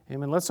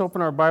Amen. Let's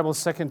open our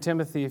Bibles, 2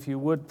 Timothy, if you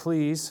would,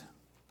 please.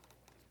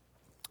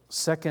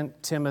 2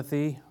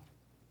 Timothy.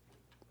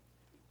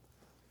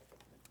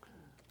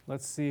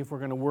 Let's see if we're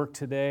going to work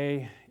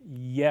today.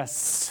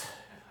 Yes.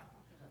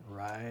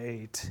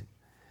 Right.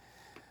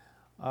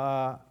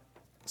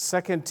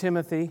 2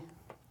 Timothy.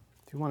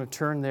 If you want to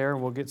turn there,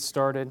 we'll get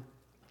started.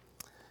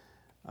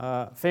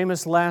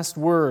 Famous last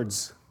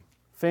words.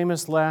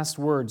 Famous last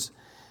words.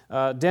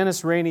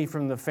 Dennis Rainey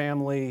from the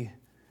family,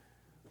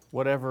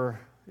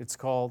 whatever it's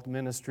called,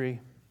 ministry.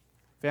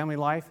 Family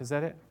Life, is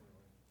that it?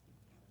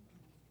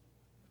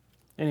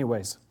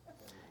 Anyways,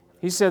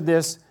 he said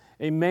this,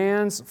 a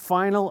man's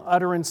final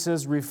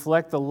utterances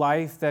reflect the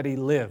life that he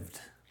lived.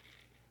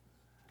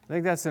 I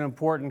think that's an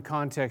important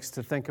context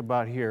to think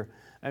about here.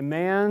 A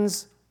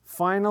man's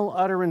final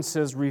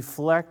utterances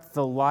reflect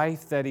the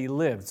life that he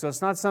lived. So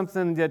it's not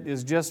something that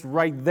is just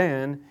right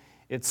then,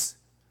 it's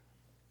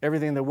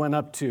everything that went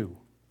up to,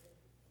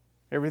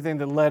 everything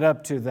that led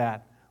up to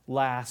that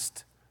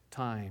last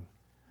time,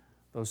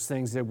 those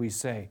things that we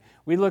say.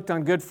 We looked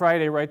on Good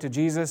Friday, right, to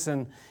Jesus,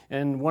 and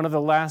one of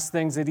the last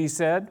things that he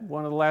said,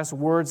 one of the last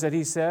words that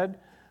he said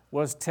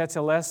was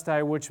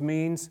tetelestai, which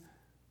means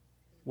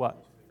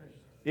what?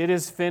 It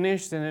is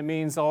finished, and it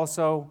means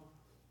also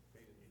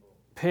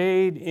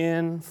paid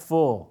in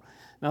full.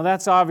 Now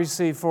that's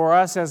obviously for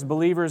us as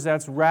believers,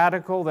 that's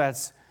radical.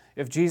 That's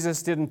if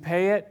Jesus didn't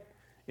pay it,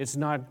 it's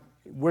not,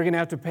 we're going to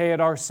have to pay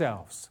it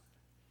ourselves.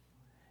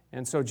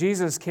 And so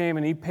Jesus came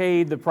and He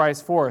paid the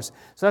price for us.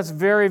 So that's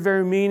very,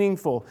 very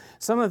meaningful.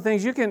 Some of the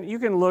things you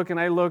can look, and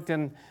I looked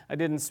and I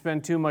didn't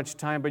spend too much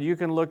time, but you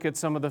can look at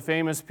some of the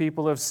famous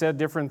people who have said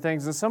different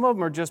things, and some of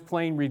them are just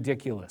plain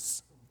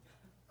ridiculous.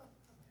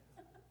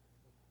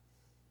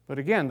 But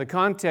again, the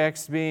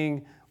context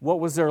being, what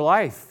was their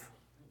life?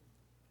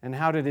 And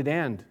how did it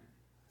end?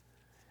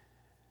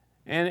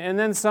 And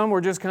then some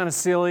were just kind of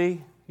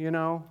silly, you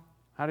know.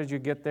 How did you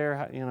get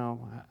there?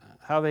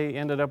 How they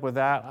ended up with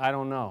that, I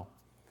don't know.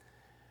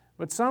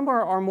 But some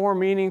are more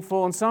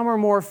meaningful and some are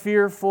more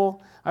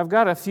fearful. I've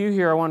got a few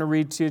here I want to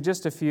read to you,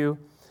 just a few.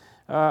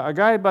 A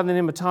guy by the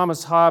name of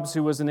Thomas Hobbes,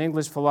 who was an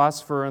English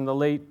philosopher in the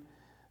late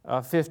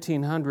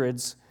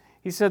 1500s,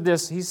 he said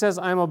this, he says,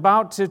 I'm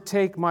about to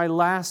take my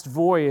last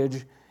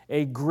voyage,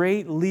 a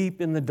great leap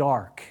in the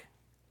dark.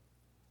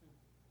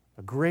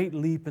 A great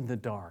leap in the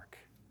dark.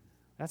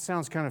 That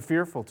sounds kind of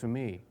fearful to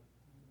me.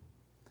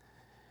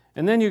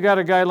 And then you got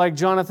a guy like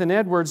Jonathan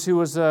Edwards, who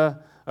was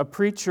a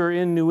preacher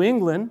in New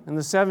England in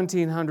the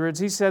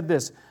 1700s. He said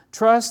this,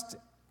 trust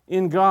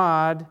in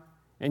God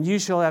and you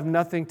shall have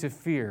nothing to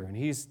fear. And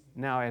he's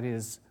now at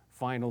his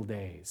final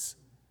days.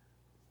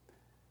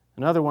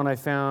 Another one I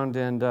found,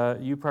 and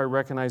you probably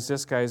recognize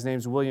this guy, his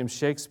name's William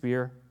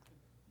Shakespeare.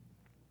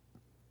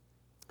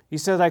 He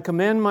said, I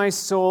commend my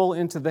soul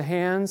into the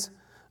hands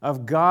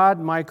of God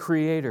my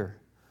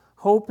Creator,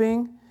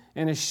 hoping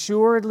and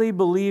assuredly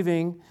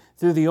believing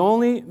through the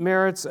only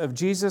merits of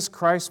Jesus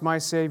Christ my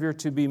Savior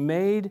to be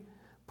made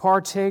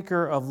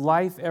partaker of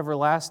life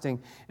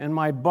everlasting, and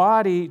my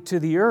body to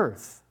the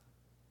earth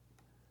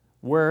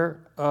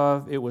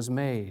whereof it was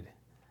made.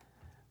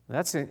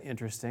 That's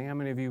interesting. How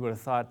many of you would have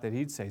thought that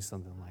he'd say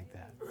something like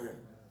that?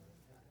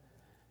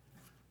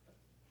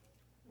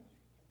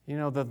 You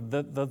know,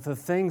 the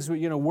things,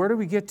 where do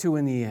we get to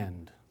in the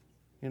end?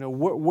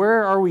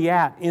 Where are we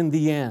at in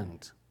the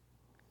end?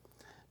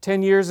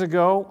 10 years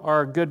ago,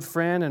 our good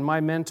friend and my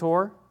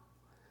mentor,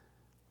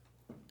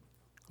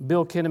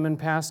 Bill Kinnaman,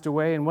 passed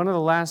away, and one of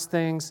the last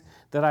things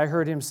that I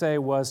heard him say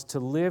was, to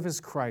live is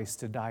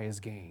Christ, to die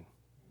is gain.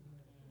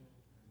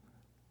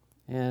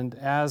 And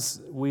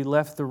as we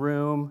left the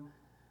room,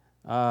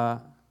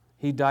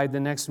 he died the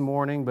next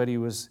morning, but he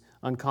was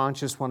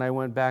unconscious when I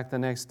went back the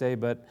next day,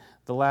 but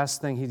the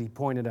last thing he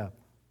pointed up.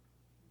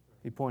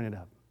 He pointed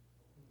up.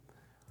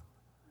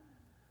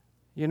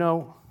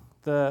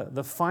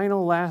 The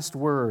final last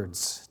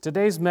words.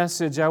 Today's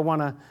message, I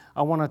want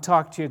to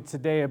talk to you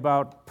today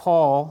about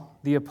Paul,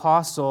 the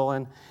apostle,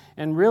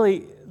 and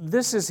really,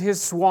 this is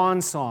his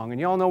swan song. And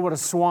y'all know what a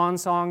swan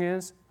song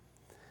is?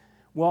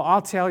 Well,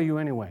 I'll tell you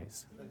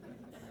anyways.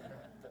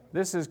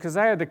 This is, because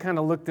I had to kind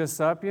of look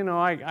this up.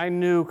 I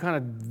knew kind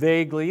of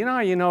vaguely,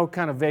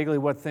 kind of vaguely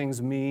what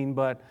things mean,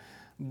 but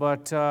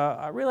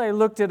I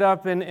looked it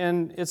up,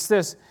 and it's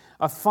this,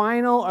 a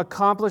final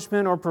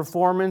accomplishment or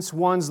performance,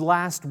 one's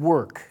last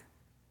work.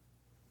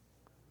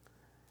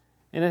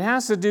 And it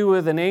has to do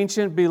with an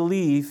ancient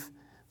belief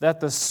that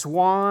the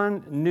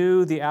swan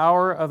knew the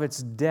hour of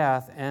its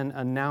death and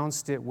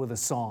announced it with a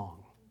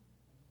song.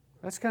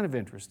 That's kind of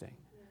interesting.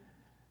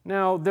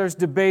 Now, there's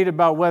debate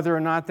about whether or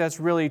not that's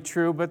really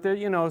true, but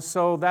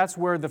so that's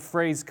where the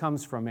phrase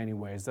comes from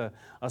anyways, a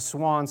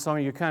swan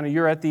song.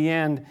 You're at the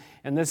end,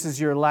 and this is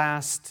your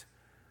last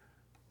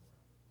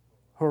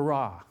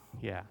hurrah.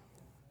 Yeah,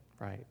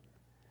 right.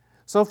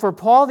 So for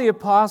Paul the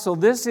apostle,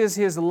 this is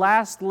his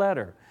last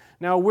letter.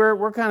 Now,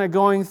 we're kind of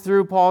going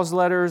through Paul's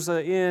letters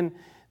in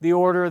the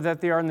order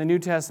that they are in the New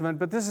Testament,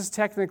 but this is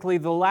technically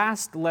the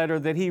last letter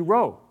that he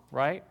wrote,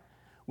 right?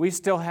 We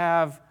still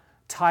have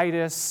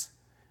Titus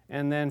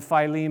and then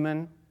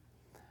Philemon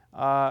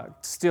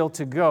still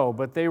to go,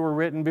 but they were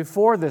written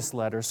before this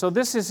letter. So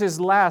this is his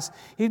last.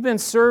 He'd been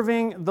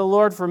serving the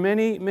Lord for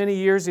many, many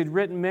years. He'd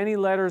written many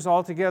letters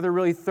altogether,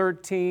 really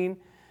 13,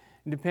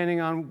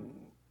 depending on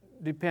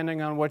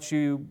what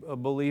you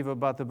believe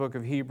about the book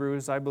of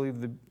Hebrews. I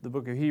believe the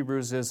book of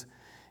Hebrews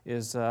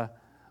is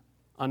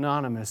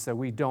anonymous, that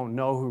we don't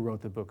know who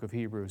wrote the book of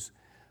Hebrews.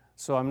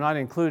 So I'm not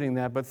including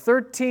that. But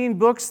 13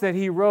 books that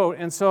he wrote,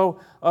 and so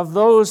of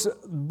those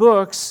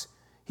books,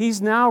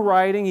 he's now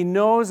writing. He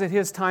knows that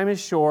his time is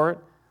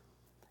short.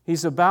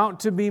 He's about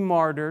to be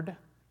martyred.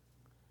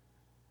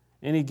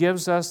 And he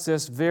gives us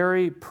this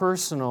very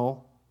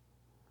personal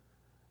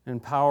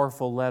and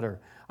powerful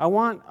letter.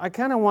 I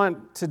kind of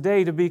want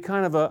today to be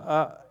kind of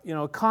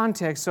a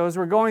context. So as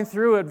we're going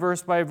through it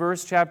verse by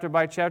verse, chapter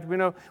by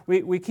chapter,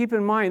 we keep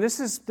in mind this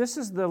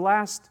is the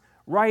last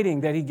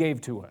writing that he gave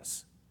to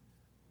us.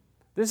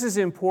 This is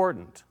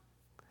important.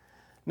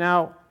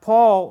 Now,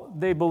 Paul,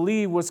 they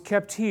believe, was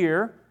kept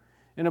here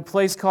in a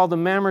place called the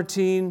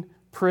Mamertine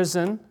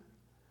prison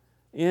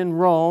in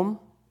Rome,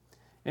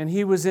 and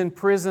he was in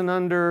prison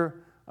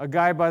under a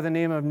guy by the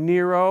name of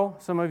Nero.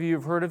 Some of you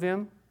have heard of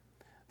him.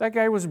 That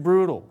guy was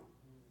brutal.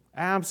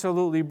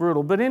 Absolutely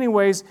brutal. But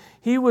anyways,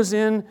 he was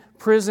in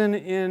prison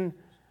in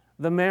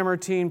the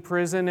Mamertine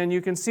prison, and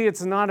you can see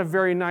it's not a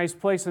very nice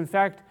place. In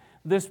fact,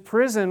 this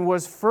prison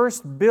was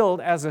first built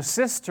as a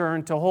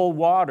cistern to hold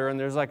water, and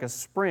there's like a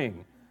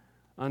spring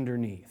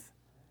underneath.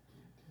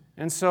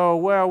 And so,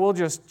 we'll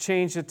just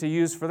change it to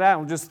use for that.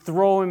 We'll just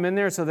throw him in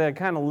there so they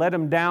kind of let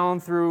him down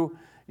through,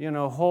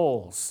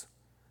 holes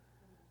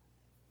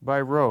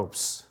by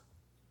ropes.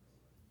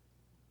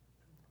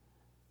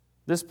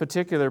 This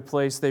particular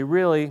place,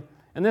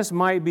 and this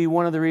might be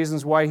one of the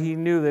reasons why he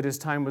knew that his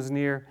time was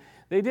near,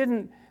 they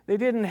didn't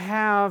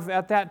have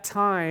at that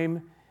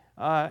time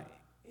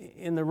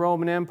in the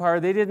Roman Empire,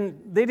 they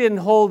didn't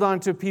hold on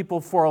to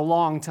people for a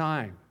long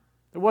time.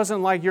 It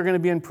wasn't like you're going to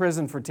be in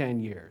prison for 10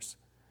 years.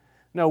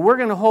 No, we're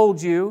going to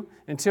hold you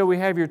until we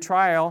have your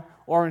trial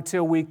or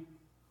until we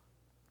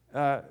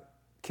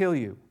kill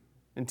you,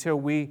 until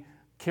we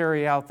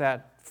carry out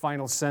that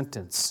final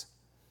sentence,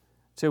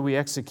 till we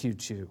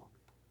execute you.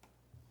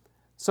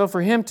 So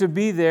for him to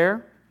be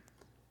there,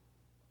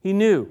 he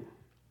knew.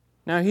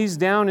 Now he's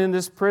down in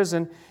this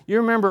prison. You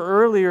remember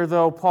earlier,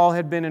 though, Paul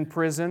had been in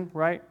prison,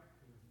 right?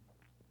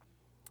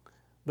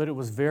 But it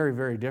was very,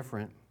 very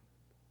different.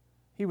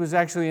 He was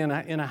actually in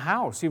a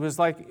house. It was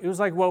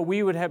like what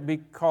we would be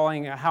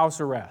calling a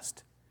house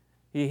arrest.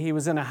 He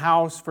was in a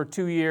house for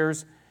 2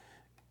 years,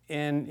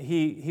 and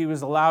he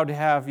was allowed to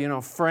have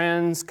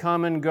friends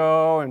come and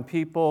go, and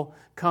people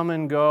come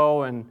and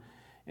go, and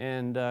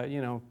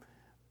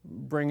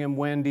bring him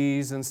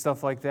Wendy's and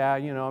stuff like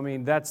that.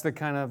 That's the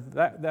kind of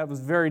that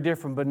was very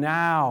different. But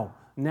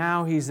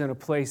now he's in a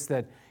place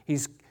that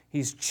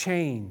he's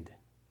chained.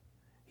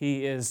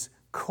 He is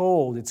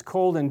cold. It's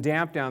cold and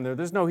damp down there.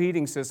 There's no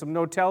heating system,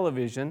 no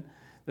television.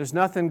 There's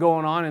nothing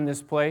going on in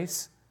this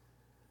place.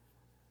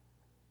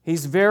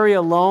 He's very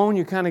alone.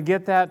 You kind of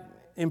get that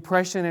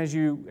impression as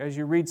you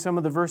read some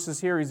of the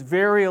verses here. He's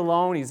very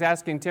alone. He's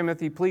asking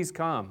Timothy, please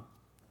come.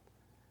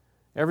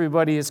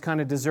 Everybody has kind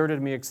of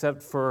deserted me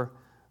except for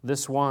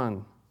this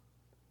one.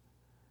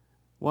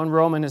 One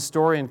Roman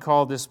historian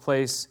called this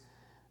place,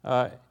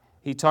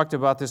 he talked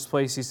about this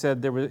place, he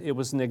said it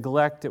was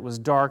neglect, it was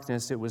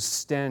darkness, it was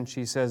stench.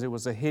 He says it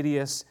was a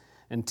hideous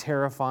and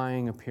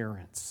terrifying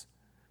appearance.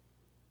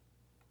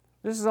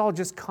 This is all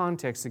just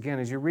context, again,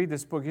 as you read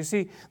this book. You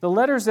see, the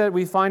letters that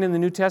we find in the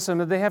New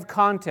Testament, they have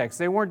context.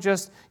 They weren't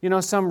just,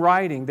 some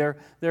writing.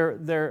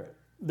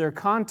 Their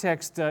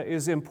context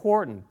is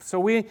important. So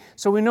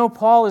we know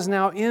Paul is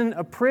now in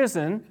a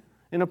prison,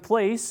 in a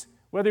place,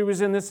 whether he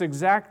was in this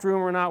exact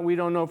room or not, we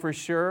don't know for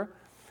sure.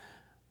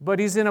 But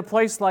he's in a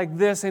place like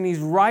this, and he's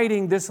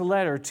writing this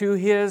letter to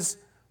his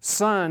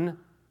son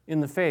in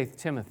the faith,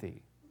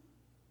 Timothy.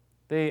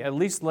 They at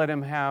least let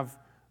him have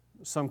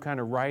some kind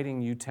of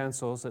writing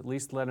utensils, at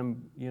least let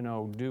him,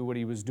 do what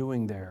he was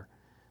doing there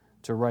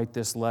to write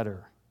this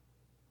letter.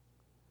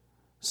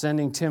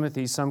 Sending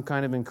Timothy some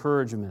kind of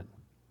encouragement,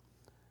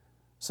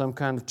 some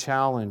kind of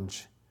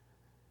challenge,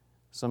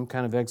 some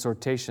kind of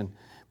exhortation.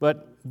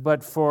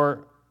 But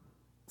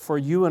for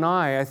you and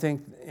I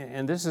think,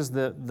 and this is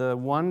the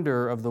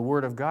wonder of the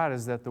Word of God,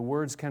 is that the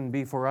words can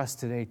be for us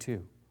today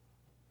too.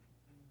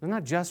 They're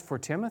not just for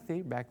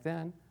Timothy back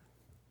then.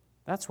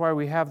 That's why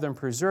we have them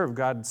preserved.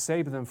 God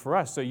saved them for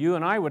us. So you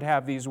and I would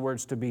have these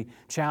words to be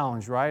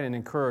challenged, right? And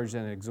encouraged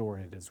and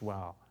exhorted as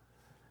well.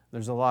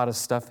 There's a lot of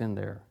stuff in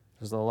there.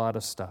 There's a lot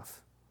of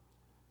stuff.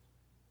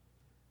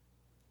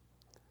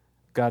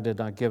 God did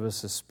not give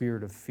us a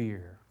spirit of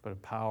fear, but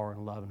of power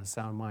and love and a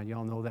sound mind.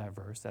 Y'all know that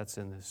verse. That's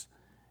in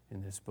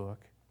this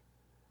book.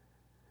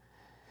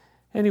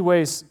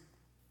 Anyways,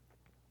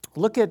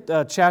 look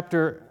at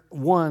chapter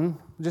 1.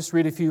 Just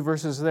read a few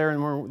verses there,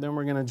 and then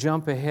we're going to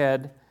jump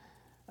ahead.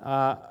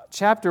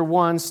 Chapter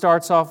 1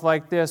 starts off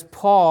like this: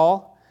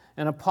 Paul,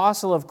 an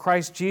apostle of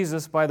Christ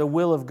Jesus by the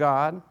will of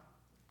God,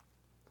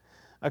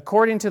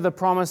 according to the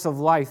promise of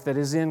life that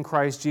is in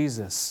Christ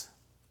Jesus.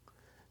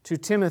 To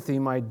Timothy,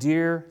 my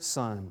dear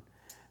son,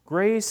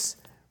 grace,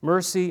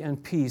 mercy,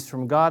 and peace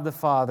from God the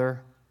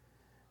Father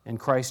and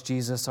Christ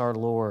Jesus our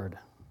Lord.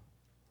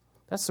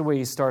 That's the way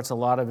he starts a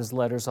lot of his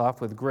letters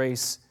off, with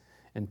grace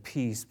and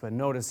peace. But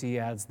notice he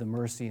adds the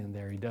mercy in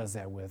there. He does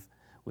that with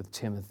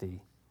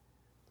Timothy.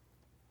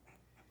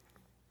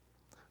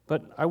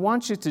 But I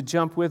want you to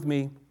jump with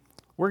me.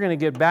 We're going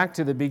to get back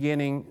to the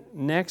beginning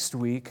next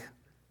week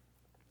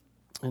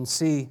and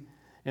see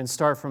and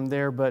start from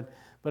there. But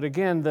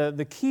again,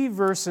 the key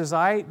verses,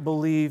 I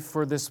believe,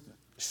 for this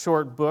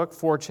short book,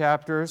 4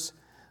 chapters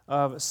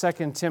of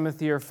 2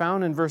 Timothy, are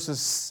found in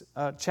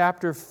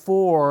chapter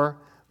 4,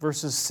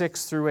 verses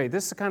 6 through 8.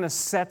 This kind of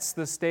sets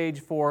the stage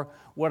for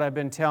what I've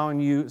been telling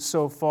you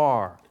so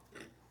far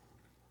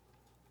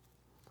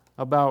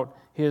about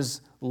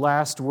his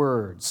last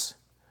words.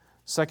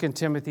 2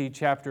 Timothy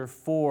chapter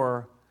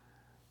 4,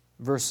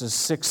 verses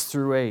 6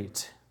 through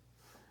 8.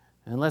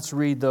 And let's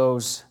read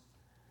those.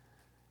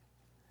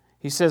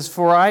 He says,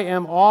 "For I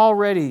am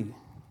already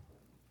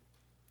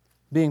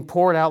being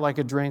poured out like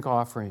a drink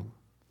offering,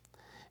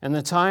 and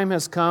the time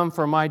has come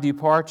for my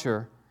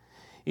departure."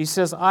 He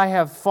says, "I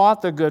have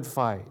fought the good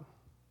fight.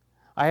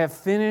 I have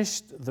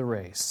finished the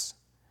race.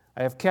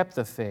 I have kept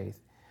the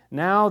faith.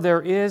 Now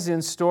there is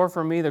in store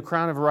for me the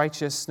crown of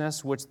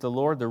righteousness, which the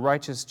Lord, the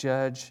righteous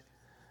judge,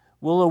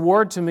 will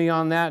award to me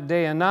on that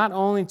day, and not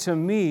only to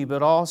me,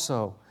 but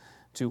also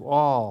to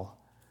all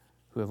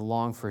who have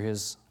longed for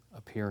his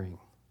appearing."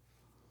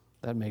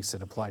 That makes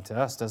it apply to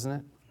us, doesn't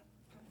it?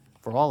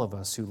 For all of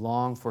us who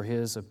long for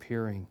his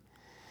appearing.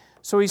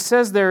 So he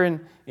says there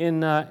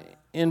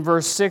in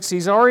verse 6,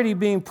 he's already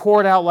being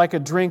poured out like a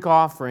drink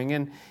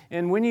offering.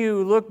 And when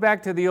you look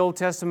back to the Old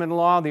Testament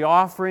law, the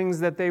offerings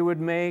that they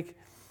would make,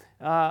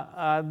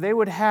 they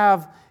would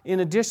have, in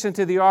addition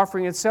to the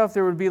offering itself,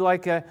 there would be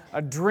like a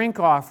drink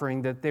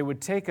offering, that they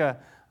would take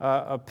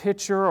a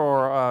pitcher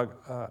or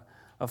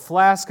a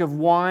flask of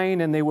wine,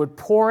 and they would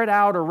pour it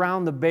out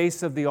around the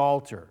base of the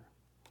altar,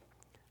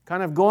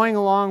 kind of going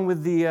along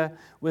with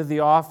the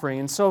offering.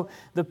 And so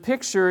the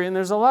picture, and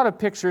there's a lot of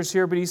pictures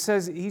here, but he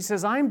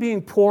says, I'm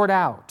being poured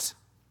out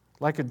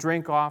like a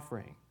drink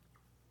offering.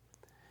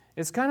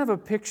 It's kind of a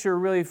picture,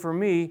 really, for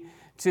me,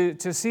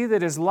 to see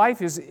that his life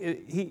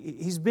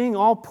he's being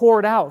all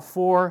poured out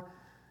for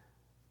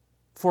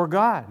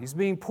God. He's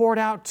being poured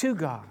out to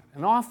God,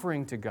 an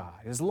offering to God.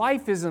 His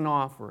life is an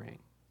offering.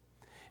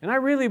 And I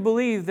really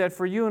believe that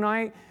for you and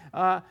I,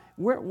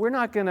 we're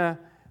not going to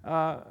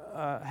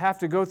have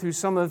to go through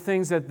some of the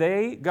things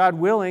that God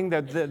willing,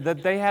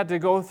 that they had to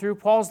go through.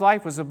 Paul's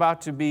life was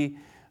about to be,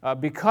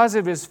 because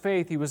of his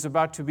faith, he was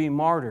about to be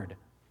martyred.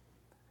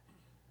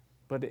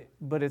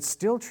 But it's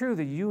still true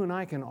that you and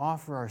I can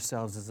offer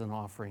ourselves as an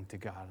offering to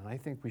God, and I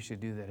think we should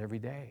do that every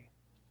day.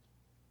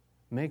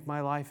 Make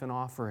my life an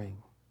offering.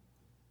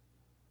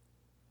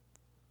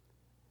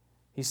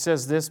 He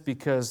says this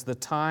because the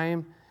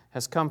time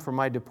has come for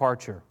my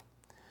departure.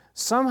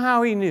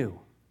 Somehow he knew.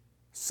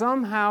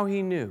 Somehow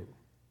he knew.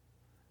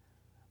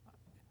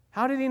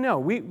 How did he know?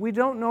 We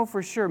don't know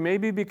for sure.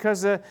 Maybe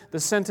because the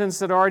sentence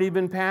had already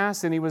been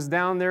passed and he was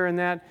down there in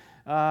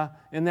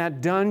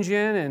that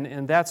dungeon,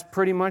 and that's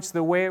pretty much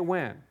the way it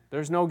went.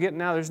 There's no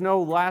getting out. There's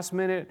no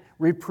last-minute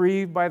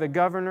reprieve by the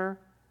governor.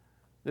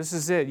 This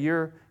is it.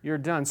 You're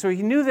done. So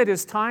he knew that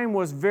his time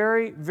was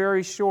very,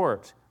 very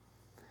short.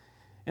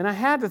 And I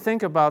had to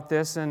think about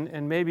this,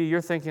 and maybe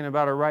you're thinking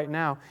about it right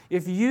now.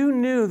 If you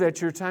knew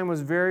that your time was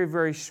very,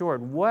 very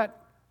short, what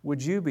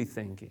would you be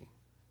thinking?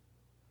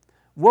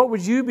 What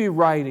would you be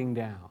writing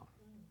down?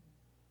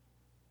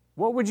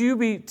 What would you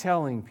be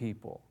telling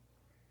people?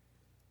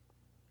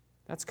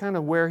 That's kind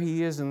of where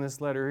he is in this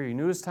letter here. He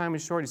knew his time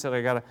was short. He said,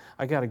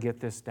 I got to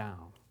get this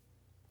down.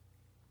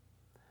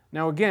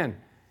 Now again,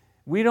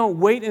 we don't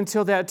wait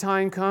until that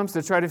time comes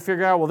to try to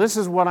figure out, well, this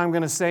is what I'm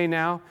going to say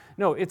now.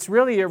 No, it's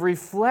really a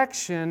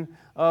reflection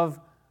of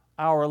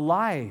our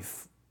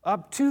life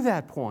up to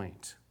that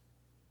point.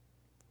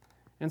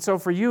 And so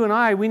for you and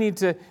I, we need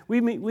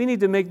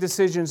to make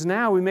decisions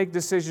now. We make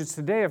decisions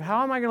today of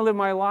how am I going to live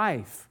my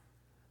life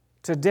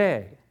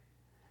today?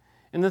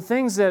 And the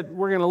things that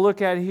we're going to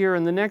look at here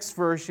in the next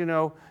verse,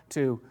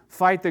 to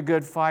fight the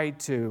good fight,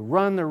 to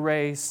run the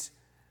race,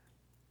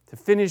 to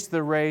finish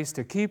the race,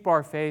 to keep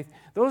our faith,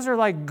 those are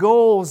like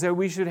goals that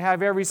we should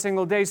have every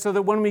single day so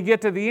that when we get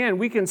to the end,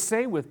 we can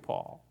say with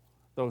Paul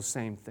those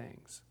same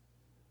things,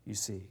 you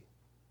see.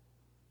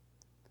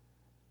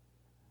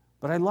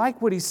 But I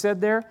like what he said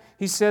there.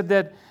 He said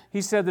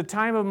the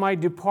time of my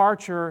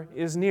departure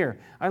is near.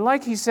 I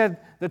like he said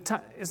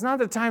it's not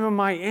the time of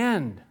my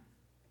end,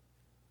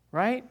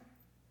 right?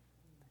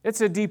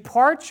 It's a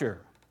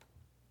departure.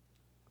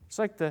 It's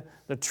like the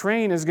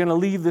train is going to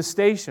leave the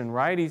station,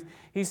 right?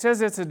 He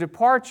says it's a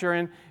departure,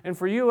 and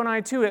for you and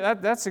I too,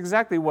 that's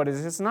exactly what it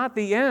is. It's not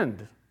the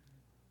end.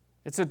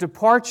 It's a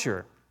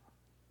departure.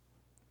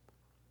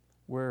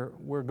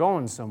 We're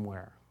going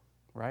somewhere,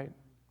 right?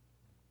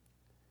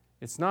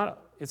 It's not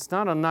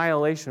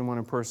annihilation when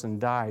a person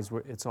dies.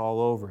 It's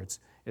all over.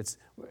 It's,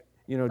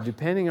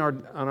 depending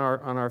on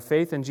our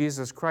faith in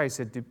Jesus Christ,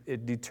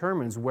 it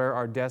determines where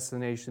our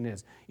destination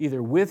is,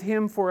 either with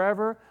Him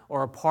forever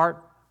or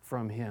apart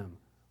from Him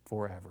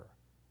forever.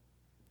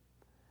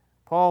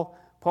 Paul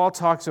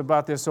talks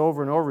about this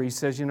over and over. He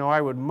says,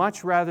 I would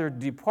much rather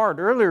depart.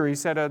 Earlier he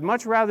said, I'd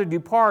much rather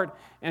depart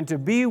and to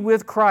be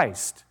with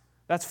Christ.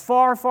 That's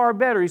far, far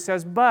better. He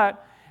says,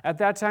 but at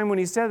that time when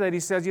he said that, he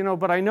says,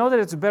 but I know that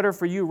it's better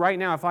for you right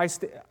now if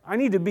I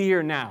need to be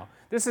here now.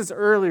 This is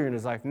earlier in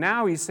his life.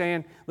 Now he's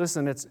saying,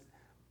 listen,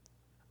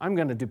 I'm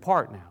going to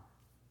depart now.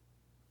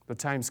 The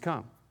time's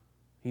come.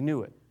 He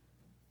knew it.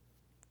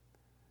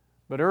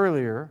 But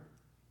earlier,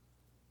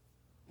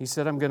 he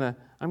said, I'm going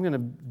to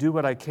do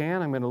what I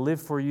can. I'm going to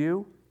live for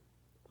you.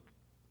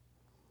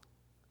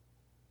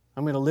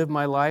 I'm going to live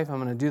my life. I'm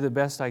going to do the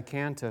best I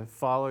can to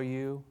follow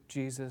you,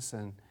 Jesus,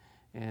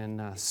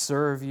 and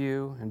serve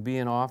you and be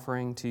an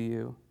offering to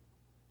you.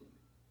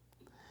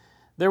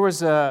 There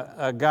was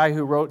a guy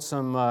who wrote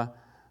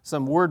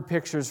some word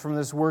pictures from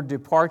this word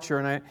departure,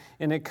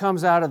 and it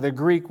comes out of the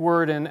Greek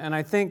word, and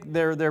I think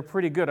they're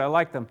pretty good. I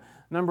like them.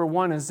 Number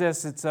one is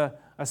this. It's a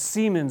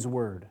seaman's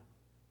word,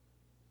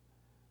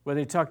 where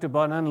they talked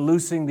about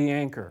unloosing the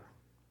anchor.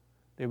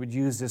 They would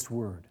use this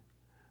word.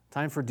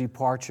 Time for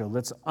departure.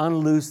 Let's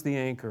unloose the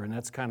anchor, and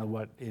that's kind of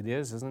what it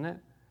is, isn't it?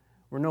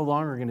 We're no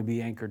longer going to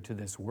be anchored to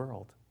this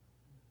world.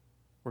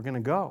 We're going to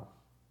go.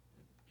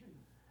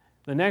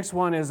 The next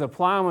one is a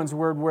plowman's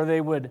word, where they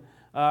would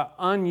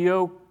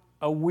unyoke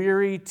a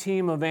weary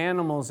team of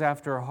animals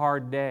after a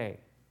hard day.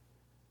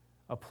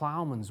 A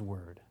plowman's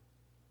word.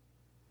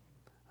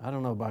 I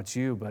don't know about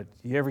you, but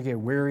you ever get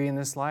weary in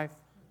this life?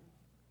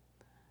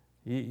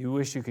 You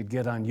wish you could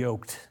get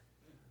unyoked,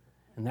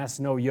 and that's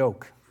no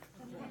yoke.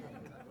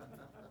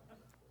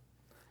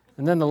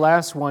 And then the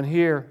last one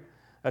here,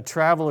 a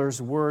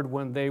traveler's word,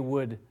 when they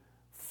would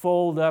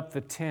fold up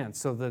the tent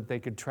so that they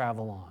could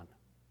travel on.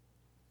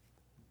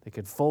 They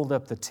could fold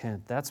up the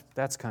tent.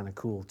 That's kind of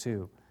cool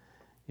too.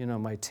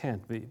 My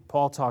tent.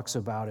 Paul talks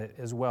about it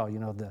as well.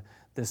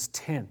 This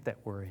tent that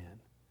we're in.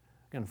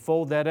 I'm going to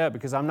fold that up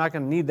because I'm not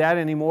going to need that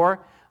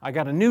anymore. I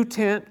got a new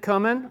tent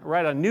coming,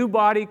 right? A new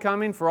body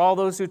coming for all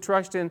those who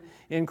trust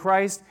in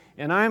Christ,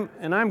 and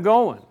I'm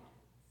going.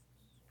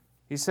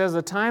 He says,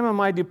 the time of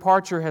my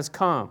departure has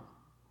come.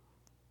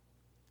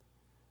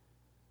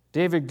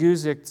 David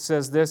Guzik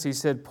says this. He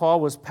said, Paul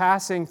was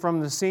passing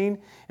from the scene,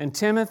 and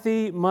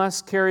Timothy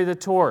must carry the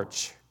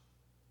torch.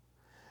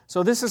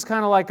 So this is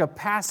kind of like a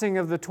passing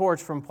of the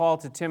torch from Paul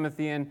to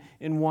Timothy in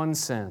one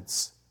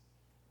sense.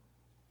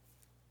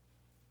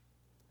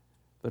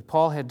 But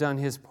Paul had done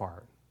his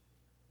part.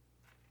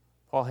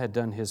 Paul had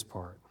done his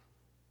part.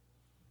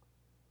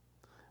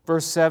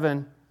 Verse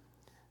 7,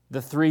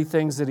 the three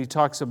things that he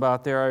talks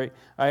about there,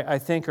 I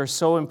think are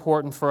so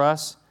important for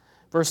us.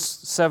 Verse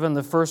 7,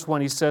 the first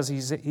one, he says,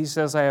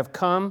 I have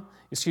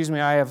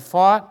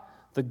fought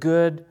the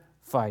good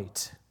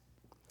fight.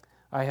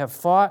 I have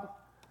fought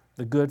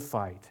the good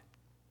fight.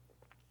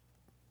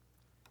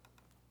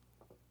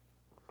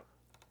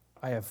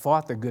 I have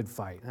fought the good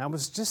fight. And I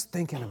was just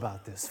thinking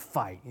about this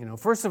fight.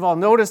 First of all,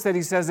 notice that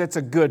he says it's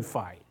a good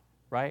fight,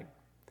 right?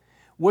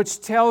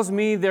 Which tells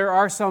me there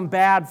are some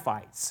bad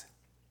fights,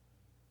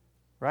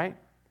 right?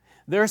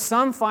 There are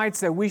some fights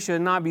that we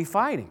should not be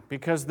fighting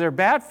because they're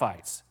bad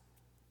fights.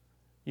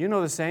 You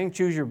know the saying,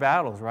 choose your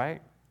battles,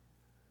 right?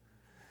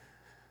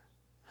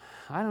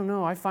 I don't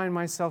know. I find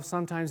myself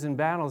sometimes in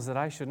battles that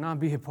I should not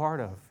be a part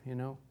of,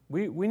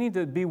 We need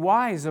to be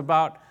wise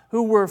about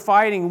who we're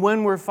fighting,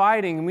 when we're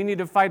fighting, and we need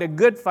to fight a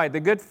good fight, the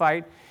good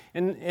fight,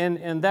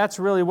 and that's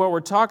really what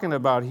we're talking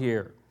about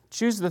here.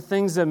 Choose the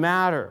things that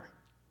matter.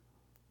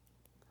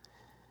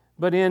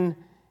 But in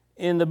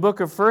the book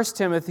of 1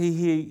 Timothy,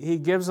 he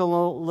gives a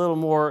little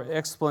more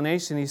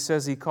explanation. He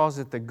says he calls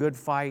it the good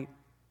fight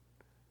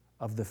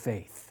of the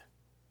faith.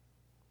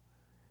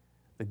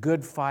 The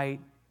good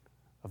fight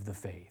of the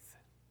faith.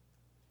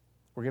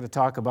 We're going to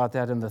talk about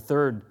that in the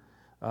third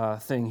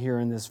thing here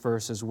in this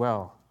verse as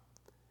well.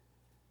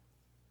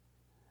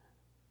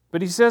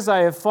 But he says, I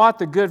have fought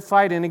the good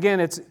fight, and again,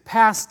 it's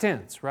past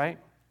tense, right?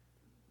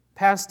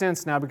 Past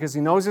tense now, because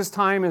he knows his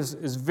time is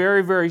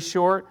very, very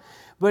short.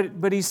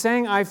 But he's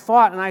saying, I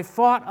fought, and I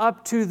fought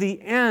up to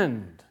the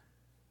end.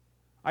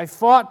 I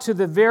fought to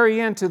the very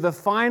end, to the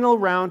final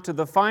round, to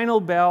the final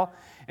bell.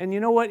 And you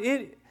know what?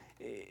 It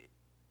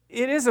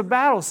is a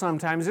battle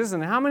sometimes,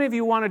 isn't it? How many of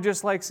you want to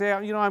just say,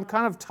 I'm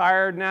kind of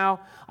tired now.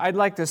 I'd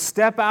like to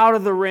step out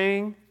of the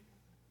ring.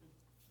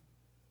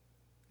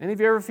 Any of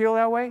you ever feel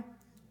that way?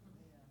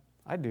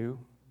 I do.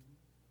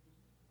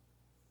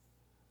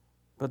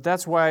 But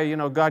that's why,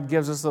 God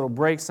gives us little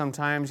breaks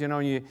sometimes,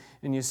 and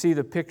you see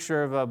the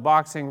picture of a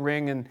boxing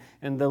ring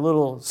and the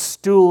little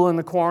stool in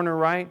the corner,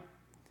 right?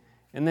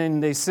 And then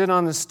they sit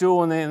on the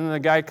stool, and then the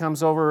guy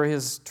comes over,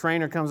 his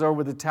trainer comes over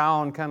with a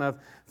towel and kind of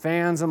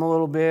fans him a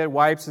little bit,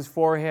 wipes his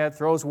forehead,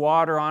 throws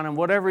water on him,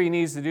 whatever he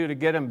needs to do to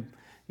get him,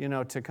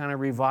 to kind of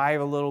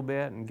revive a little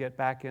bit and get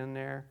back in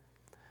there.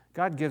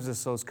 God gives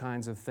us those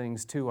kinds of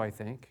things too, I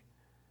think.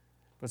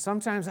 But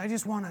sometimes I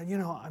just want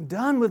to, I'm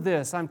done with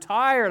this. I'm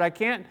tired. I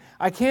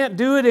can't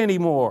do it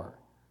anymore.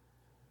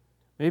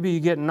 Maybe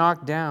you get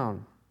knocked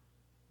down.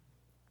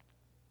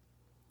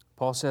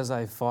 Paul says,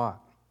 I fought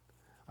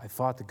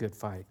the good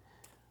fight.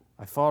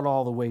 I fought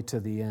all the way to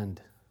the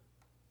end.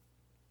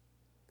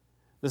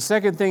 The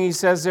second thing he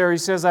says there, he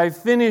says, I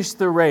finished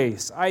the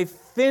race. I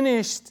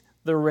finished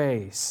the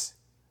race.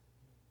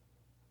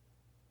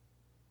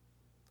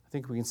 I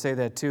think we can say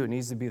that too. It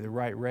needs to be the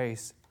right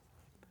race,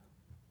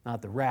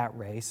 not the rat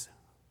race,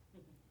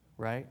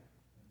 right?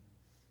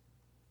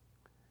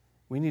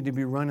 We need to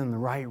be running the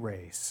right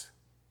race.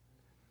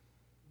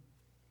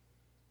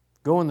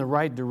 Go in the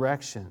right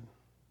direction.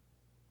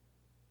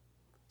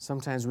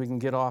 Sometimes we can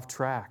get off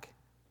track.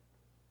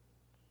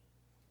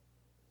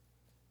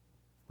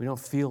 We don't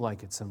feel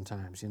like it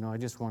sometimes. I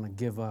just want to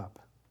give up.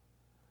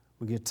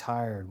 We get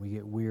tired. We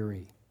get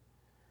weary.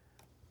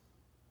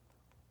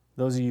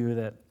 Those of you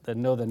that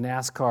know the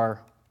NASCAR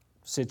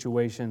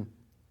situation,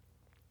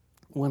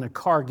 when a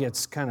car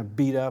gets kind of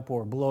beat up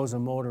or blows a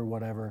motor or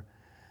whatever,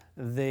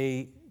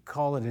 they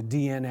call it a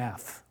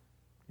DNF.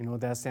 You know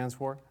what that stands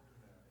for?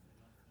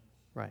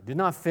 Right. Did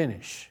not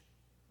finish.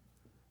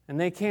 And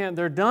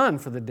they're done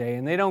for the day,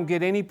 and they don't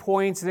get any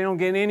points, they don't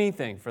get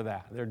anything for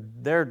that.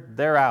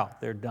 They're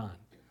out, they're done.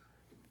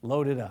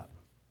 Loaded up.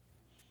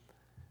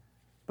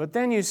 But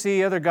then you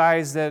see other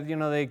guys that,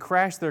 they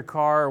crash their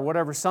car or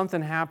whatever,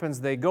 something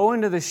happens, they go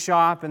into the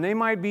shop and they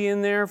might be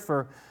in there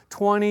for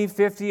 20,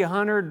 50,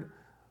 100,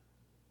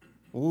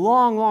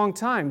 long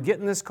time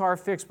getting this car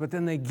fixed, but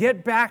then they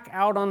get back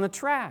out on the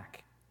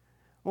track.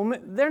 Well,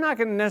 they're not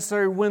going to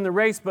necessarily win the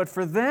race, but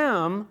for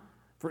them,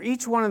 for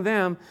each one of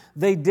them,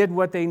 they did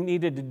what they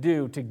needed to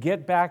do to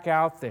get back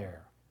out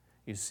there,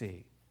 you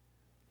see.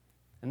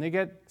 And they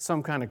get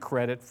some kind of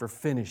credit for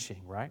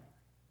finishing, right?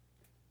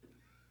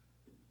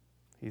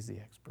 He's the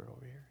expert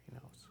over here, he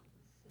knows.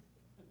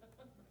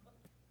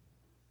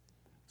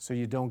 So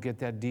you don't get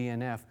that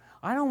DNF.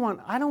 I don't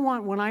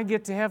want when I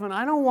get to heaven,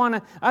 I don't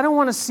want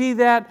to see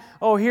that,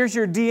 oh, here's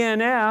your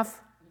DNF.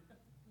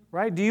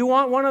 Right? Do you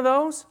want one of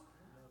those?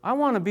 I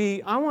want to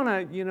be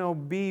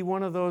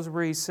one of those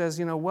where he says,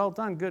 well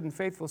done, good and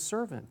faithful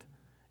servant.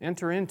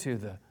 Enter into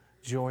the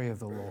joy of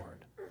the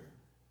Lord.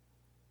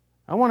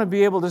 I want to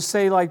be able to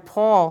say like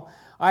Paul,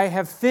 I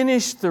have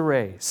finished the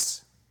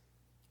race.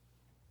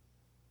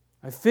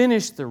 I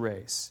finished the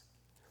race.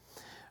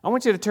 I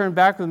want you to turn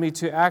back with me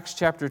to Acts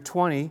chapter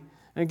 20.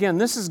 And again,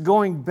 this is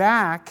going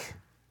back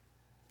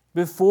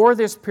before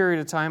this period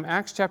of time.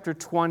 Acts chapter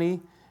 20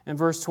 and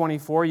verse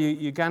 24.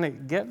 You kind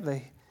of get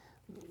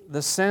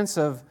the sense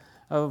of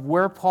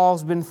where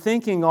Paul's been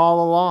thinking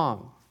all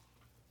along.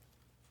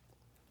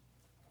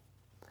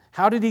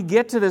 How did he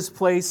get to this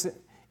place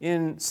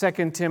in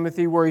 2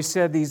 Timothy where he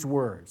said these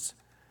words?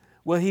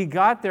 Well, he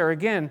got there,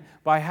 again,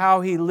 by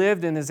how he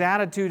lived and his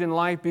attitude in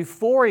life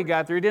before he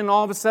got there. He didn't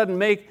all of a sudden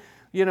make,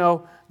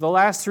 the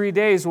last 3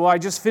 days, well, I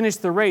just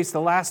finished the race the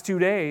last 2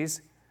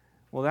 days.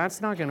 Well,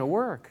 that's not going to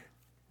work,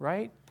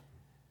 right?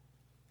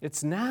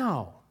 It's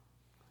now.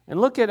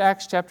 And look at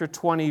Acts chapter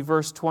 20,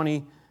 verse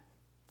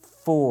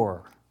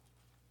 24.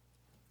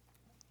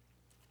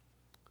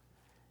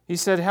 He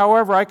said,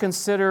 however, I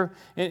consider,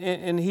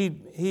 and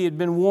he had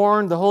been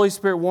warned, the Holy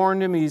Spirit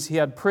warned him, he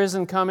had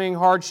prison coming,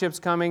 hardships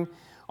coming,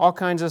 all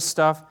kinds of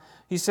stuff.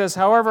 He says,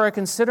 however, I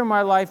consider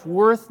my life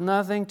worth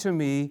nothing to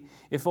me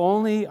if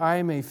only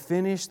I may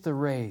finish the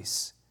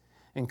race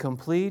and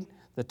complete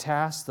the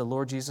task the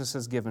Lord Jesus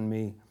has given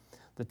me,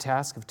 the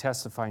task of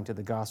testifying to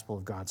the gospel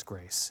of God's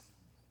grace.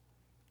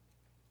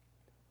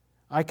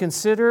 I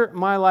consider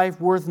my life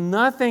worth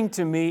nothing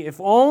to me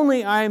if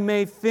only I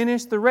may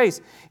finish the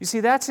race. You see,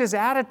 that's his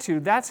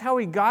attitude. That's how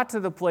he got to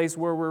the place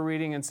where we're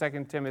reading in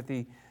 2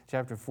 Timothy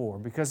chapter 4,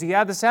 because he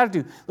had this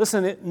attitude.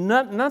 Listen,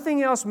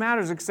 nothing else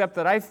matters except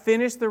that I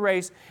finish the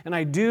race and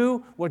I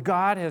do what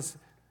God has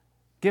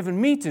given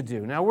me to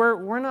do. Now,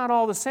 we're not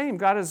all the same.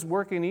 God is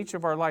working each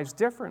of our lives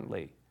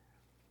differently.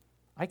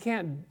 I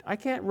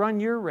can't run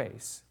your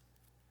race.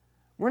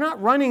 We're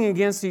not running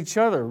against each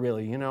other,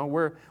 really.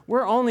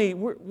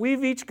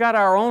 We've each got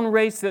our own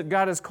race that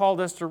God has called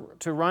us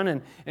to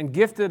run and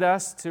gifted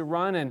us to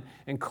run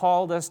and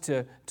called us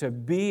to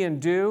be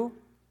and do.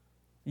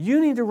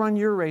 You need to run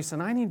your race,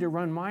 and I need to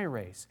run my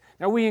race.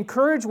 Now, we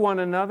encourage one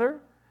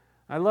another.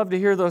 I love to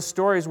hear those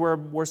stories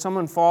where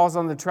someone falls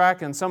on the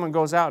track and someone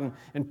goes out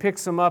and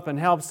picks them up and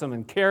helps them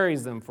and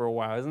carries them for a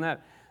while. Isn't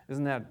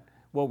that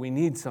what we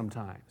need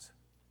sometimes?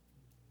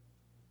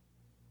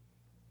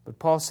 But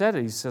Paul said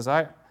it. He says,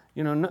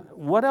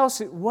 what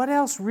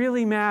else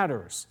really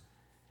matters?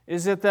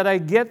 Is it that I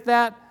get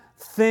that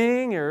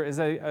thing, or as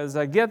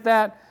I get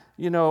that,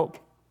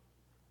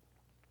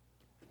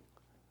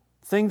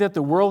 thing that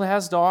the world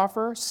has to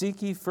offer?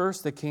 Seek ye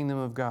first the kingdom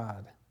of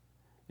God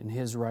and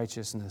His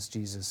righteousness,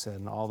 Jesus said,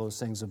 and all those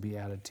things will be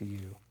added to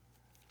you.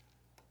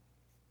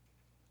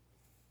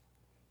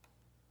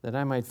 That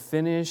I might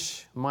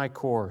finish my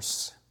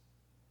course.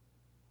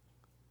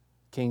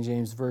 King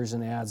James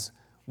Version adds,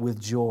 with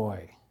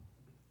joy.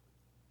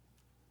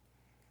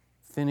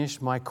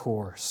 Finish my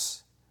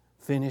course.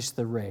 finish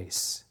the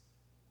race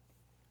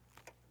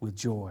with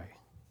joy.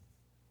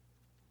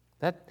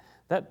 That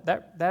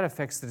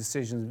affects the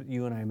decisions that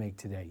you and I make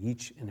today,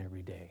 each and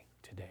every day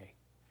today.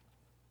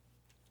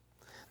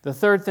 The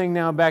third thing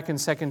now back in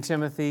 2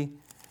 Timothy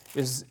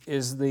is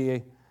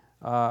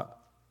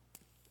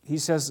he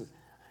says,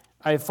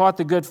 I have fought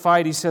the good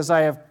fight. He says,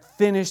 I have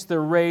finished the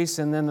race.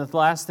 And then the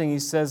last thing he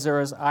says there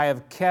is, I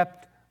have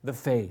kept the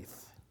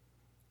faith.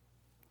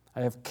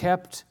 I have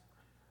kept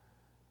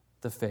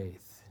the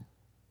faith.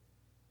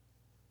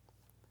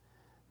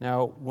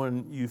 Now,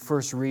 when you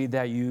first read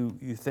that, you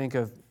think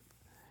of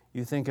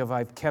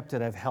I've kept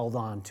it, I've held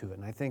on to it.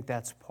 And I think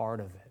that's part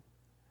of it.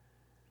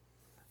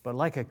 But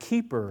like a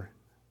keeper,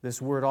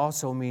 this word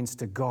also means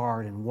to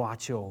guard and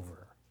watch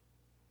over.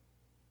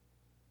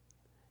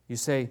 You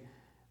say,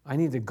 I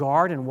need to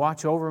guard and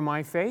watch over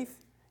my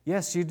faith?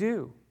 Yes, you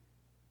do.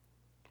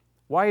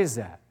 Why is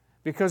that?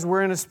 Because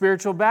we're in a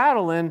spiritual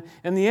battle, and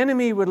the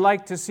enemy would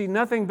like to see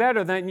nothing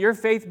better than your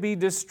faith be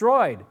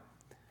destroyed.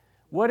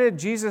 What did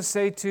Jesus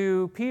say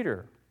to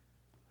Peter?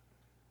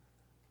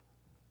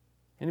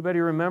 Anybody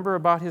remember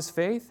about his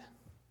faith?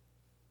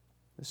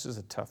 This is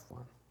a tough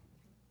one.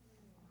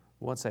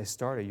 Once I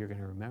started, you're going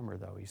to remember,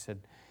 though. He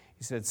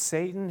said,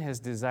 Satan has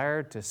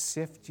desired to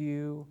sift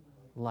you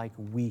like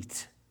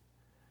wheat.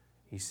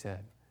 He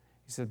said,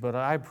 but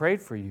I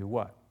prayed for you,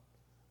 what?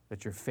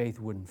 That your faith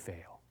wouldn't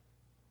fail.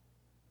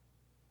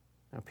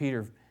 Now,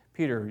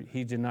 Peter,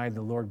 he denied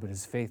the Lord, but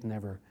his faith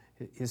never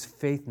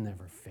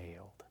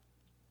failed.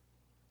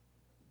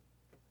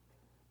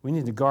 We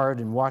need to guard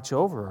and watch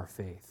over our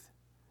faith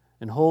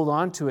and hold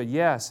on to it,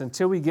 yes,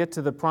 until we get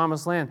to the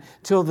promised land,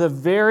 till the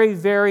very,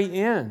 very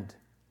end.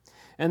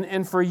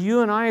 And for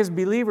you and I as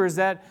believers,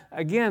 that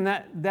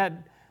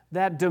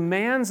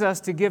demands us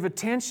to give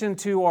attention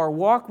to our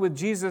walk with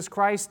Jesus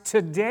Christ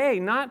today,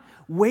 not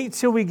wait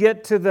till we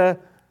get to the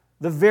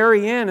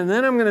very end and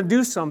then I'm going to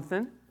do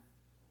something.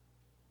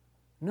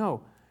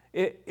 No.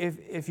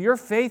 If your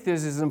faith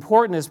is as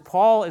important as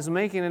Paul is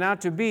making it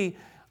out to be,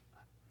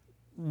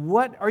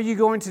 what are you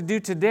going to do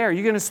today? Are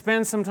you going to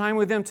spend some time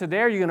with Him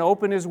today? Are you going to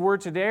open His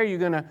Word today? Are you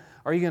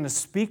going to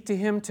speak to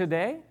Him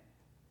today?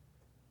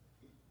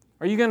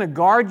 Are you going to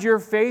guard your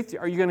faith?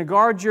 Are you going to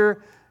guard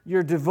your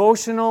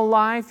devotional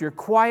life, your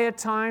quiet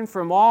time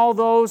from all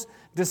those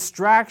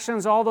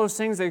distractions, all those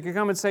things that could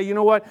come and say, you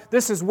know what,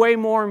 this is way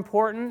more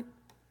important?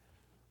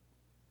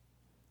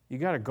 You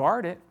got to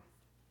guard it.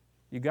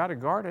 You got to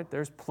guard it.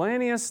 There's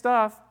plenty of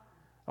stuff,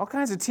 all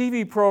kinds of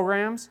TV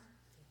programs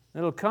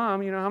that'll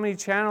come. You know how many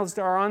channels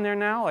are on there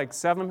now? Like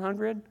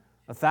 700?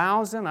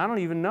 1,000? I don't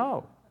even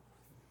know.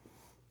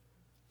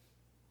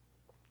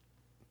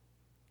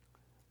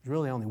 There's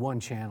really only one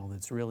channel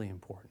that's really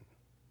important.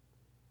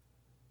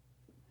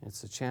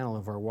 It's the channel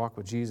of our walk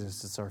with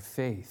Jesus. It's our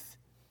faith.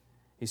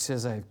 He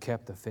says, I have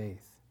kept the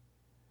faith.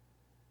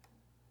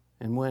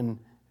 And when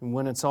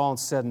it's all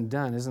said and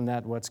done, isn't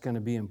that what's going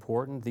to be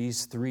important?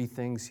 These three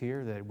things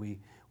here, that we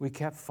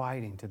kept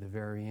fighting to the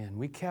very end.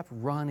 We kept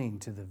running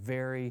to the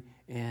very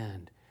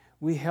end.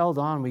 We held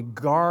on. We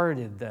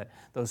guarded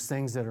those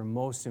things that are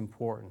most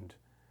important,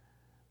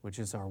 which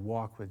is our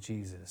walk with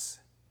Jesus.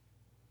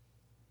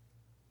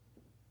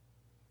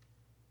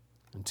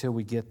 Until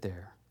we get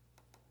there,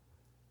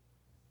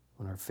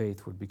 when our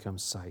faith would become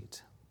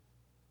sight.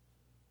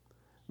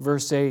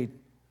 Verse 8,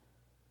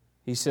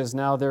 he says,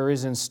 now there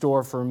is in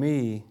store for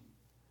me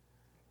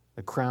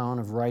the crown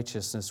of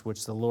righteousness,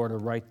 which the Lord,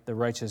 the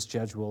righteous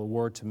judge, will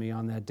award to me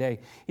on that day.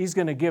 He's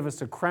going to give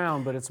us a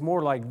crown, but it's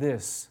more like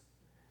this.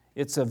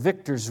 It's a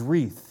victor's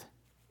wreath.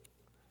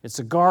 It's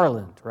a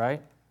garland,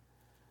 right?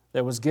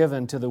 That was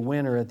given to the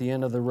winner at the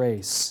end of the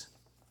race.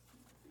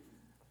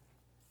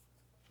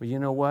 But you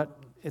know what?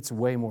 It's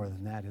way more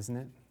than that, isn't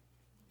it?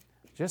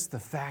 Just the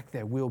fact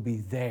that we'll be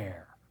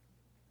there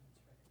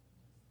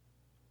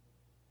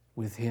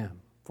with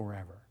Him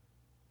forever.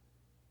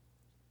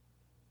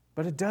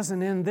 But it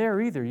doesn't end there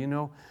either, you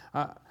know.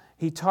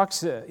 He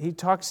talks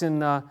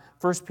in 1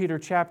 Peter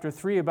chapter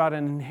 3 about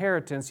an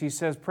inheritance. He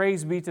says,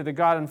 praise be to the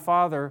God and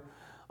Father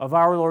of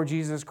our Lord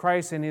Jesus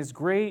Christ, and His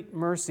great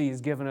mercy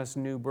has given us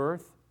new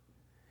birth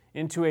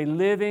into a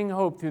living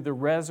hope through the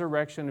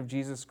resurrection of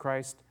Jesus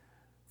Christ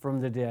from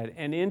the dead,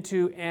 and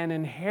into an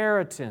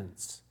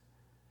inheritance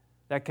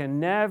that can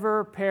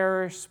never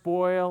perish,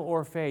 spoil,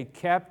 or fade,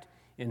 kept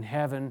in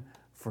heaven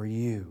for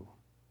you.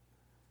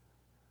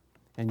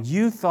 And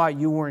you thought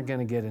you weren't going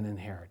to get an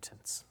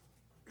inheritance.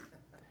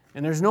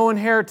 And there's no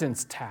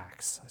inheritance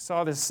tax. I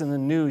saw this in the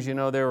news. You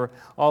know, they were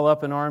all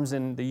up in arms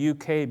in the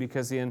UK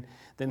because the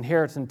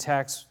inheritance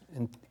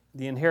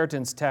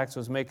tax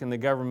was making the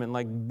government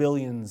like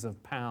billions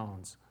of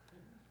pounds.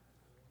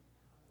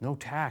 No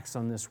tax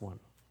on this one.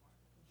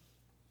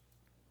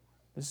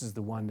 This is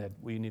the one that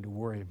we need to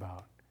worry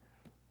about.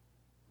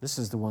 This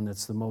is the one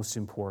that's the most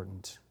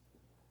important.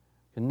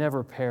 Can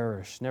never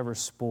perish, never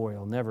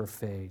spoil, never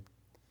fade,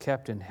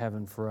 kept in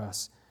heaven for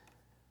us.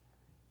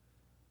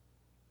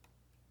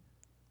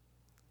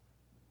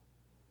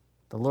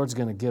 The Lord's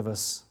going to give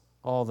us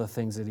all the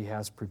things that He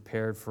has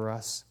prepared for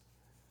us.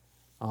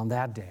 on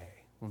that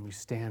day when we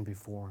stand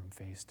before Him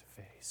face to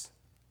face.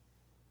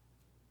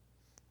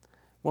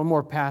 One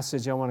more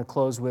passage I want to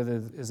close with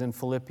is in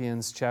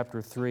Philippians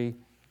chapter 3.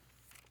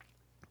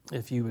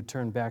 If you would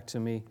turn back to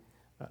me,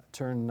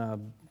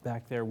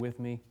 back there with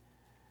me.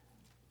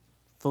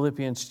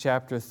 Philippians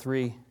chapter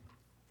 3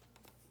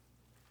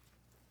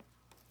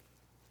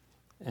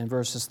 and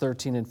verses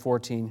 13 and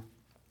 14.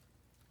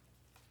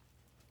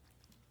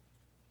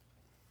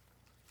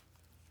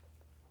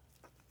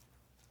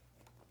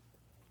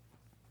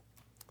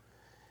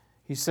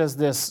 He says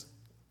this,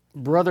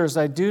 "Brothers,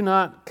 I do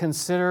not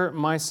consider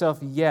myself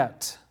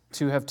yet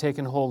to have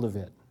taken hold of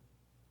it.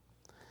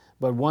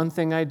 But one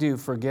thing I do,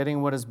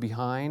 forgetting what is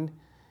behind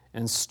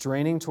and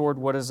straining toward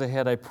what is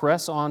ahead, I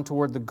press on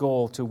toward the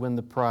goal to win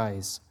the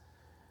prize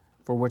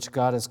for which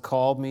God has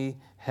called me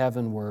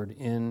heavenward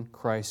in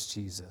Christ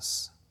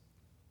Jesus."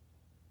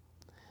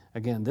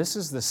 Again, this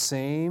is the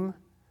same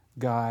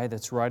guy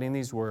that's writing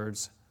these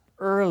words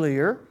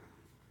earlier,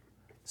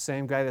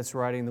 same guy that's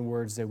writing the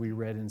words that we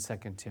read in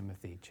 2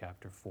 Timothy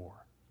chapter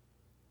 4.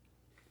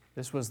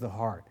 This was the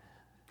heart.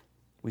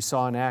 We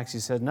saw in Acts, he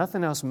said,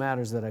 "Nothing else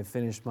matters that I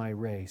finish my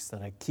race,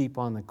 that I keep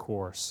on the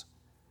course."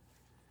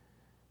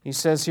 He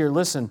says here,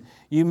 listen,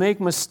 you make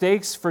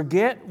mistakes,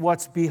 forget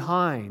what's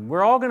behind.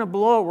 We're all going to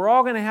blow it. We're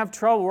all going to have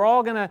trouble. We're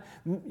all going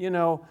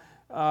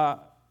to,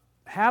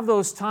 have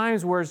those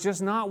times where it's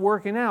just not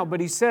working out. But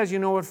he says, you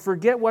know what,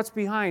 forget what's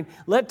behind.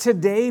 Let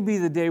today be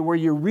the day where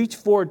you reach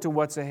forward to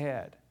what's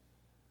ahead.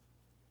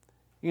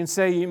 You can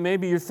say,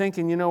 maybe you're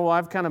thinking, well,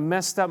 I've kind of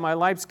messed up. My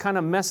life's kind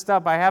of messed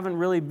up. I haven't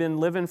really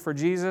been living for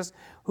Jesus.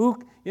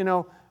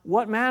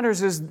 What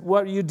matters is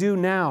what you do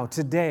now,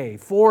 today,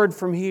 forward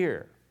from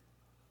here.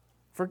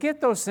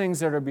 Forget those things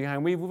that are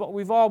behind.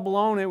 We've all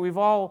blown it. We've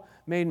all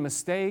made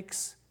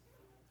mistakes.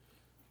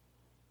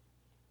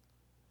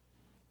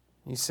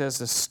 He says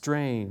to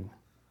strain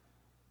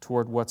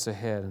toward what's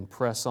ahead and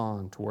press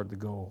on toward the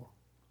goal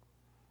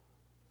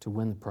to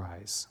win the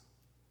prize.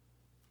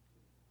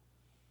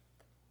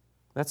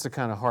 That's the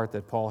kind of heart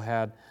that Paul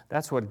had.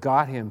 That's what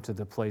got him to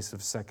the place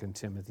of 2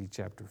 Timothy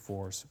chapter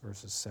 4,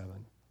 verses 7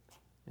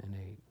 and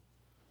 8.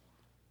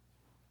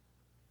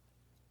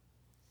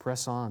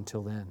 Press on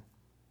till then.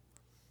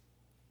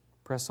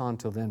 Press on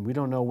till then. We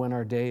don't know when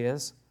our day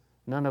is.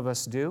 None of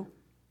us do.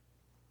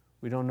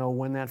 We don't know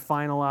when that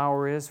final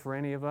hour is for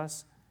any of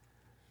us.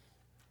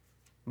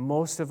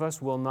 Most of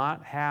us will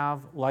not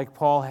have, like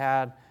Paul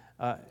had,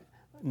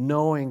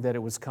 knowing that it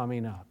was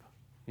coming up,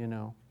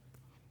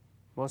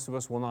 Most of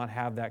us will not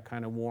have that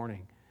kind of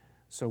warning.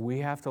 So we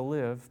have to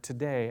live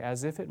today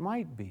as if it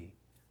might be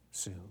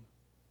soon.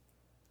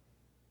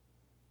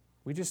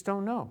 We just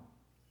don't know.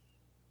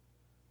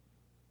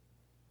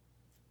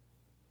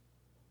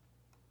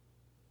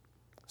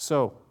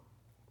 So,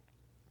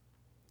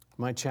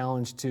 my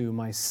challenge to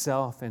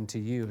myself and to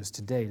you is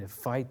today to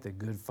fight the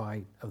good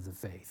fight of the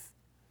faith.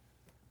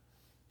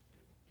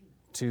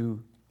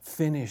 To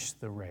finish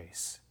the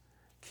race.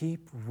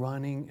 Keep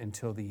running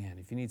until the end.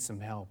 If you need some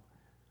help,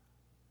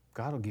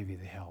 God will give you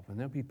the help, and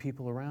there'll be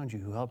people around you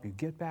who help you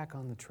get back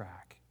on the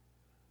track.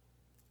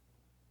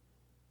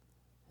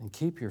 And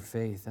keep your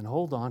faith and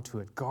hold on to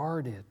it.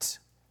 Guard it.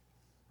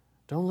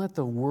 Don't let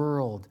the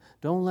world,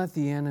 don't let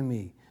the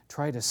enemy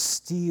try to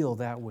steal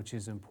that which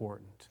is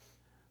important,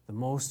 the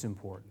most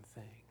important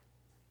thing,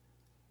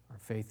 our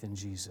faith in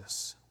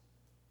Jesus.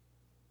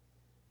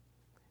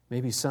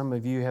 Maybe some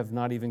of you have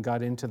not even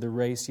got into the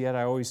race yet.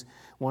 I always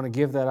want to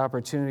give that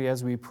opportunity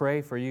as we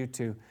pray for you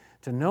to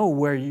know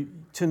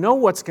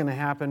what's going to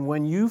happen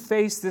when you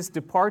face this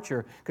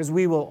departure, because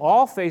we will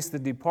all face the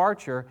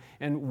departure,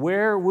 and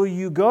where will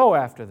you go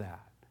after that?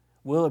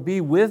 Will it be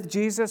with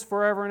Jesus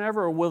forever and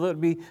ever, or will it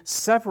be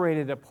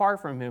separated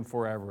apart from Him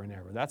forever and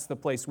ever? That's the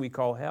place we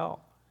call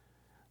hell.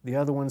 The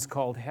other one's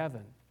called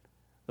heaven.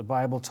 The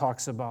Bible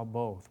talks about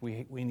both.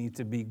 We need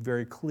to be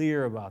very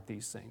clear about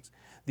these things.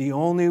 The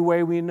only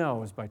way we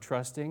know is by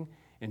trusting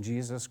in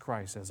Jesus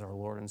Christ as our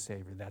Lord and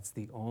Savior. That's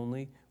the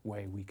only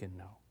way we can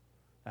know.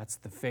 That's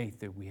the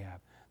faith that we have.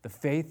 The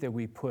faith that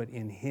we put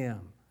in Him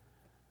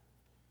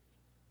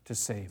to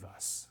save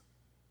us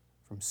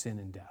from sin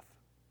and death.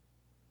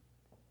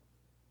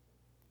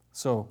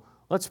 So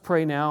let's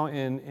pray now,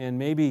 and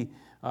maybe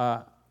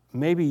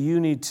you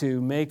need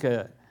to make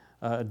a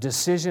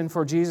decision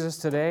for Jesus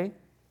today.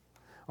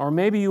 Or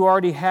maybe you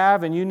already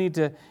have, and you need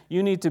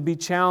to be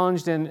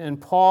challenged.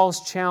 And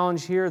Paul's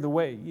challenge here, the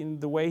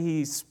way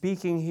he's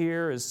speaking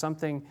here, is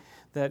something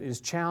that is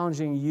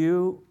challenging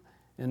you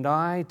and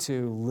I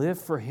to live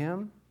for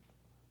Him,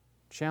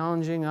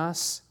 challenging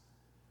us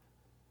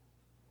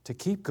to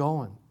keep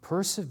going,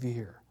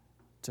 persevere,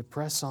 to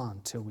press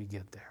on till we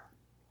get there.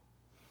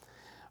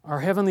 Our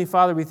Heavenly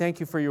Father, we thank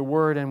You for Your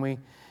Word, and we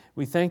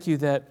thank You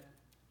that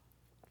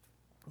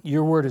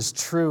Your Word is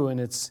true and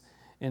it's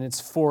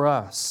for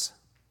us.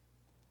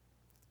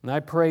 And I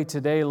pray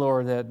today,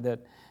 Lord, that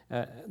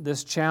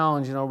this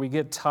challenge, we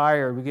get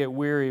tired, we get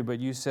weary, but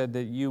You said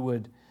that You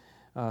would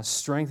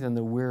strengthen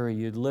the weary.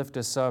 You'd lift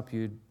us up.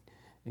 You'd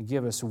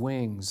give us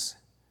wings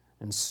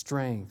and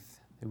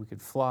strength that we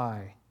could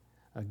fly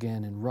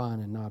again and run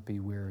and not be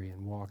weary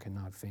and walk and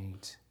not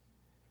faint.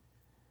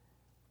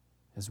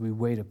 As we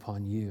wait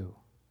upon you,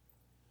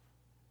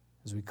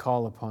 as we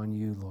call upon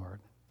you,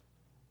 Lord.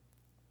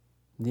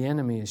 The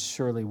enemy is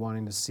surely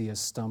wanting to see us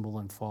stumble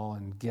and fall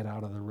and get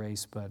out of the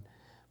race, but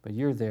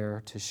you're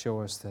there to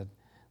show us that,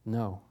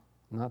 no,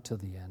 not till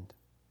the end.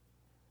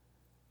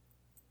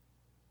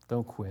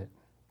 Don't quit.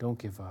 Don't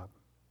give up.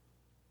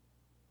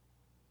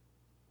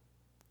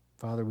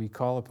 Father, we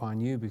call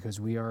upon you because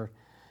we are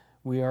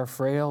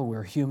frail,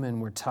 we're human,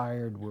 we're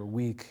tired, we're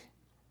weak.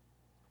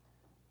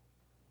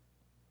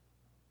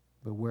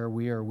 But where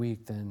we are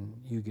weak, then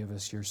you give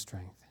us your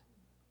strength.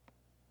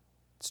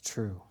 It's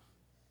true.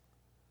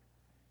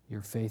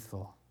 You're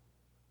faithful.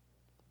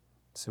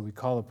 So we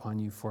call upon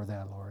you for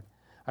that, Lord.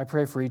 I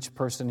pray for each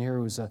person here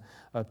who's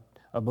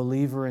a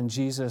believer in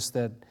Jesus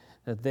that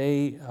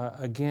they,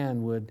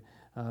 again, would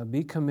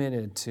be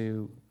committed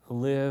to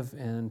live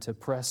and to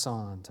press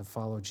on to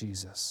follow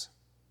Jesus.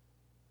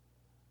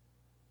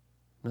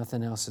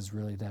 Nothing else is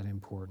really that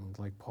important,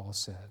 like Paul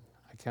said.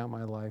 I count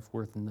my life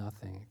worth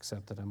nothing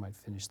except that I might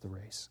finish the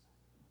race.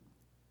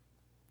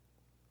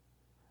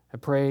 I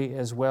pray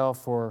as well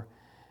for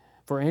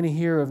any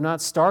here who have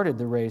not started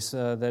the race,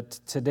 that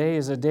today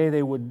is a day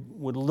they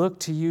would look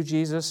to you,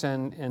 Jesus,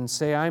 and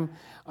say,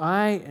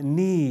 I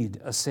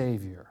need a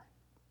Savior.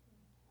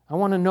 I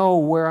want to know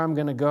where I'm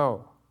going to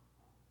go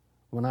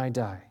when I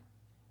die.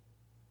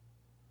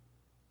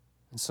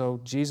 And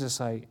so,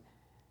 Jesus,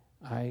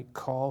 I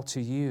call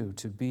to you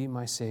to be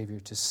my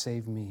Savior, to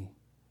save me.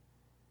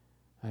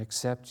 I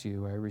accept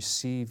you. I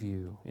receive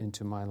you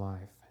into my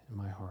life and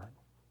my heart.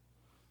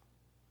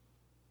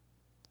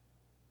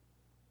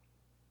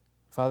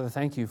 Father,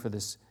 thank you for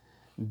this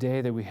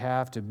day that we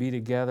have to be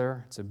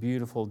together. It's a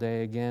beautiful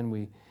day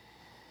again.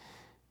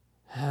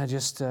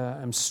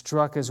 I'm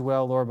struck as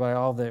well, Lord, by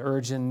all the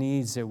urgent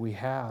needs that we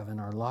have in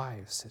our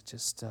lives.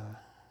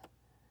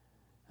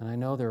 And I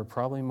know there are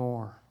probably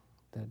more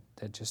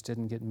that just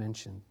didn't get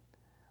mentioned.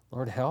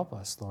 Lord, help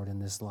us, Lord, in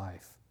this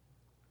life.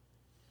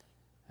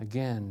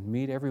 Again,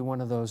 meet every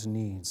one of those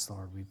needs,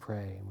 Lord, we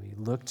pray. And we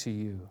look to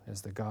you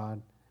as the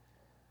God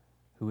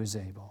who is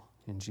able.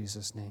 In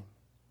Jesus' name.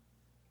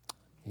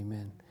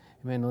 Amen.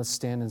 Amen. Let's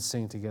stand and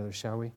sing together, shall we?